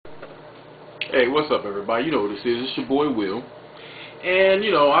Hey, what's up, everybody? You know what this is. It's your boy Will. And,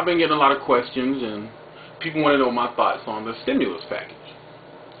 I've been getting a lot of questions, and people want to know my thoughts on the stimulus package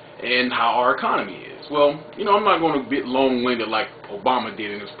and how our economy is. Well, I'm not going to get long-winded like Obama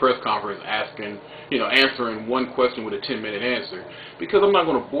did in his press conference answering one question with a 10-minute answer, because I'm not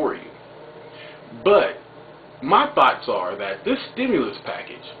going to bore you. But my thoughts are that this stimulus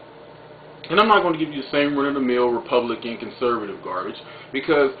package, and I'm not going to give you the same run-of-the-mill Republican conservative garbage,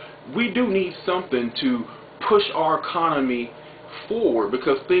 because we do need something to push our economy forward,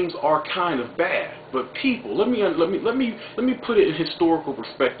 because things are kind of bad. But people, let me put it in historical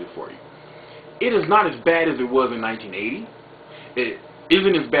perspective for you. It is not as bad as it was in 1980. It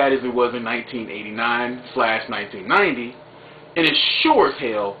isn't as bad as it was in 1989/1990, and it sure as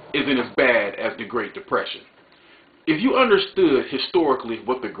hell isn't as bad as the Great Depression. If you understood historically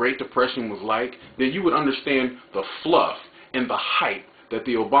what the Great Depression was like, then you would understand the fluff and the hype that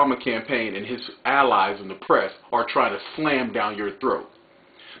the Obama campaign and his allies in the press are trying to slam down your throat.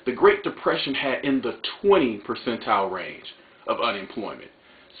 The Great Depression had in the 20 percentile range of unemployment,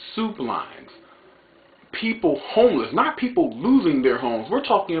 soup lines, people homeless, not people losing their homes. We're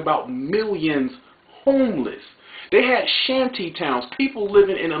talking about millions homeless. They had shanty towns, people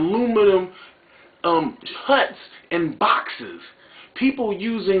living in aluminum huts and boxes, people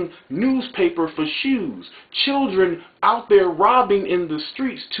using newspaper for shoes, children out there robbing in the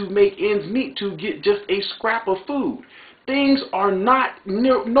streets to make ends meet, to get just a scrap of food. Things are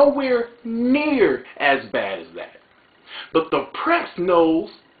nowhere near as bad as that. But the press knows,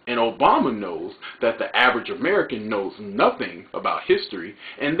 and Obama knows, that the average American knows nothing about history,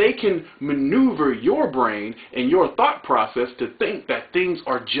 and they can maneuver your brain and your thought process to think that things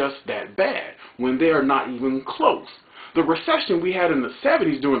are just that bad when they are not even close. The recession we had in the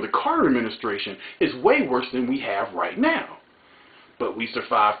 70s during the Carter administration is way worse than we have right now. But we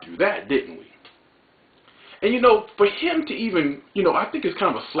survived through that, didn't we? And for him to even, I think it's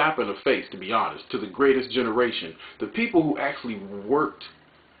kind of a slap in the face, to be honest, to the greatest generation, the people who actually worked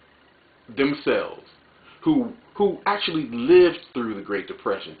themselves, who actually lived through the Great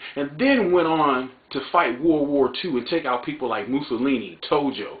Depression, and then went on to fight World War II and take out people like Mussolini,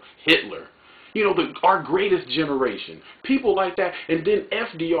 Tojo, Hitler, our greatest generation, people like that. And then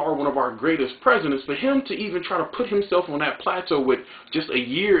FDR, one of our greatest presidents, for him to even try to put himself on that plateau with just a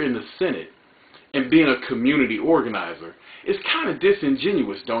year in the Senate and being a community organizer is kind of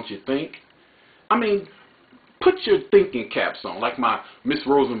disingenuous, don't you think? I mean, put your thinking caps on, like my Miss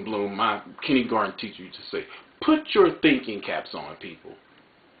Rosenblum, my kindergarten teacher used to say. Put your thinking caps on, people.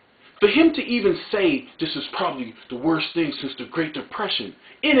 For him to even say this is probably the worst thing since the Great Depression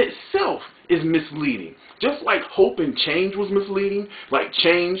in itself is misleading. Just like hope and change was misleading, like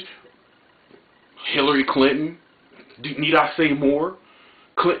change, Hillary Clinton, need I say more?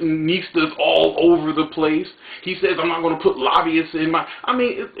 Clintonistas all over the place. He says, I'm not going to put lobbyists in my, and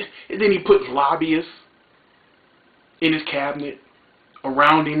then he puts lobbyists in his cabinet,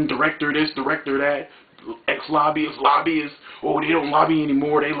 around him, director this, director that, ex-lobbyists, lobbyists. Oh, they don't lobby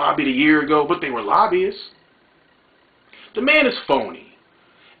anymore. They lobbied a year ago, but they were lobbyists. The man is phony.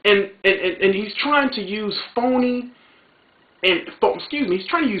 And he's trying to use he's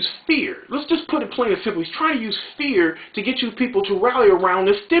trying to use fear. Let's just put it plain and simple. He's trying to use fear to get you people to rally around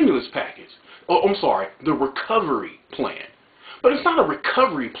this stimulus package. Oh, I'm sorry, the recovery plan. But it's not a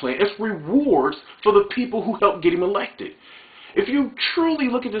recovery plan. It's rewards for the people who helped get him elected. If you truly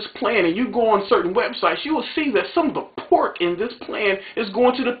look at this plan and you go on certain websites, you will see that some of the pork in this plan is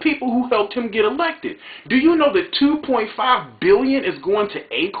going to the people who helped him get elected. Do you know that $2.5 billion is going to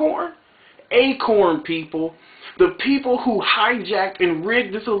Acorn? Acorn, people. The people who hijacked and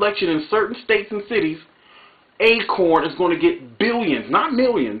rigged this election in certain states and cities, Acorn is going to get billions, not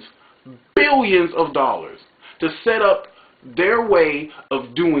millions, billions of dollars to set up their way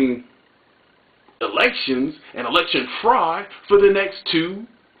of doing elections and election fraud for the next 2,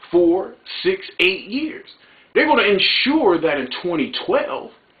 4, 6, 8 years. They're going to ensure that in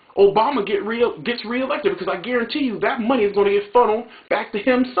 2012, Obama gets reelected, because I guarantee you that money is going to get funneled back to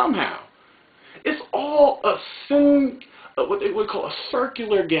him somehow. It's all what they would call a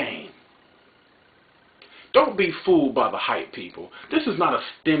circular game. Don't be fooled by the hype, people. This is not a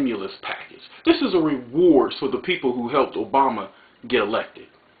stimulus package. This is a reward for the people who helped Obama get elected.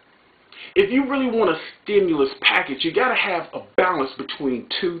 If you really want a stimulus package, you got to have a balance between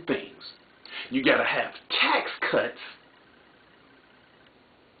two things. You got to have tax cuts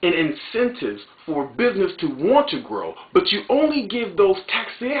and incentives for business to want to grow, but you only give those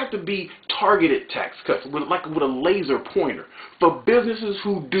tax, they have to be targeted tax cuts, with a laser pointer, for businesses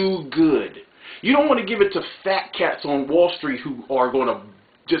who do good. You don't want to give it to fat cats on Wall Street who are going to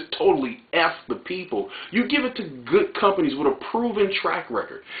just totally F the people. You give it to good companies with a proven track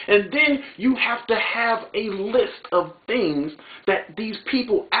record. And then you have to have a list of things that these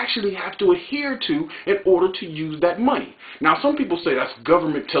people actually have to adhere to in order to use that money. Now, some people say that's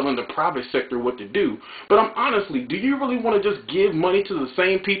government telling the private sector what to do. But honestly, do you really want to just give money to the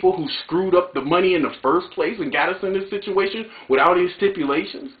same people who screwed up the money in the first place and got us in this situation without any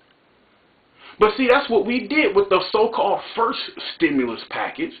stipulations? But see, that's what we did with the so-called first stimulus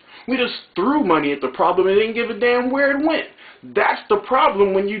package. We just threw money at the problem and didn't give a damn where it went. That's the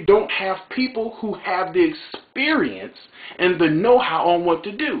problem when you don't have people who have the experience and the know-how on what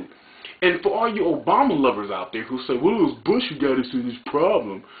to do. And for all you Obama lovers out there who say, well, it was Bush who got us in this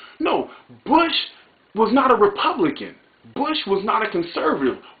problem. No, Bush was not a Republican. Bush was not a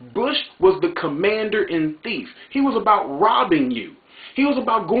conservative. Bush was the commander-in-chief. He was about robbing you. He was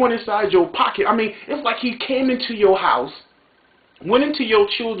about going inside your pocket. I mean, it's like he came into your house, went into your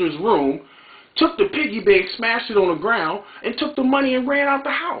children's room, took the piggy bank, smashed it on the ground, and took the money and ran out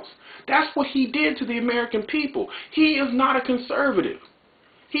the house. That's what he did to the American people. He is not a conservative.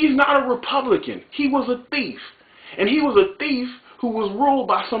 He's not a Republican. He was a thief. And he was a thief who was ruled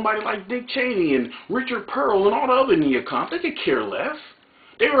by somebody like Dick Cheney and Richard Pearl and all the other neocons. They could care less.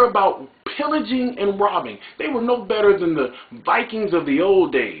 They were about pillaging and robbing. They were no better than the Vikings of the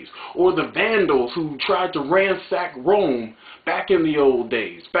old days or the Vandals who tried to ransack Rome back in the old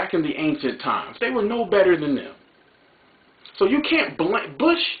days, back in the ancient times. They were no better than them. So you can't blame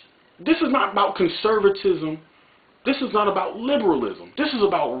Bush. This is not about conservatism. This is not about liberalism. This is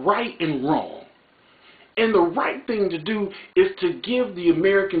about right and wrong. And the right thing to do is to give the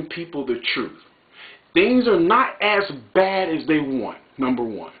American people the truth. Things are not as bad as they want, number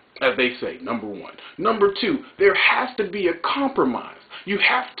one, as they say, number one. Number two, there has to be a compromise. You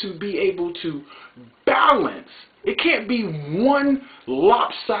have to be able to balance. It can't be one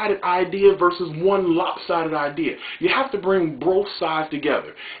lopsided idea versus one lopsided idea. You have to bring both sides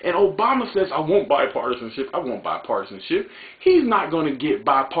together. And Obama says, I want bipartisanship. I want bipartisanship. He's not going to get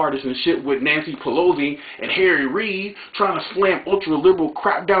bipartisanship with Nancy Pelosi and Harry Reid trying to slam ultra-liberal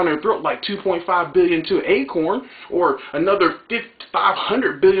crap down their throat like $2.5 billion to Acorn or another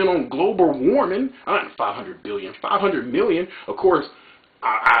 $500 billion on global warming. Not $500 billion, $500 million. Of course,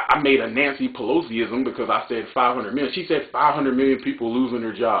 I made a Nancy Pelosiism because I said 500 million. She said 500 million people losing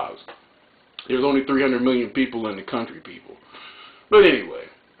their jobs. There's only 300 million people in the country, people. But anyway,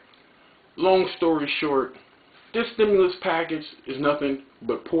 long story short, this stimulus package is nothing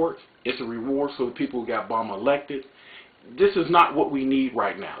but pork. It's a reward for the people who got Obama elected. This is not what we need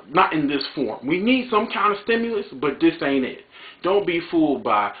right now. Not in this form. We need some kind of stimulus, but this ain't it. Don't be fooled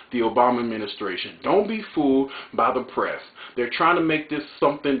by the Obama administration. Don't be fooled by the press. They're trying to make this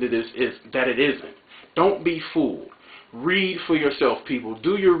something that it isn't. Don't be fooled. Read for yourself, people.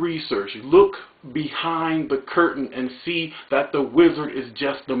 Do your research. Look behind the curtain and see that the wizard is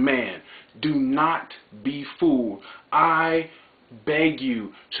just a man. Do not be fooled. I beg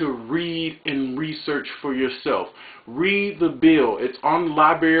you to read and research for yourself. Read the bill. It's on the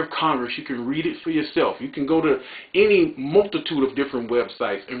Library of Congress. You can read it for yourself. You can go to any multitude of different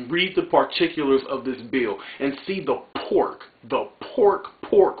websites and read the particulars of this bill and see the pork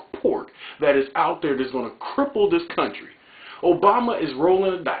that is out there that's going to cripple this country. Obama is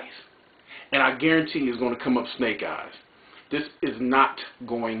rolling the dice, and I guarantee he's going to come up snake eyes. This is not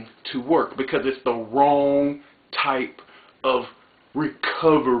going to work because it's the wrong type of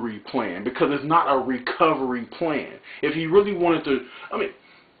recovery plan, because it's not a recovery plan. If he really wanted to, I mean,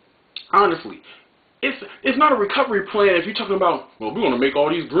 honestly, it's not a recovery plan if you're talking about, well, we want to make all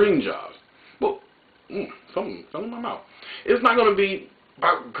these green jobs. Well, something in my mouth. It's not going to be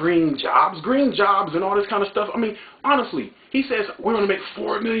about green jobs and all this kind of stuff. I mean, honestly, he says we're going to make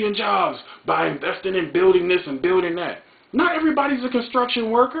 4 million jobs by investing in building this and building that. Not everybody's a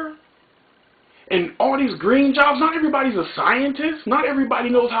construction worker. And all these green jobs, not everybody's a scientist. Not everybody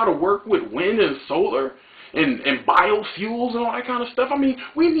knows how to work with wind and solar and biofuels and all that kind of stuff. I mean,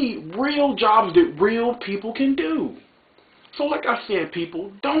 we need real jobs that real people can do. So like I said,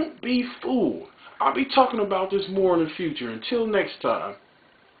 people, don't be fooled. I'll be talking about this more in the future. Until next time.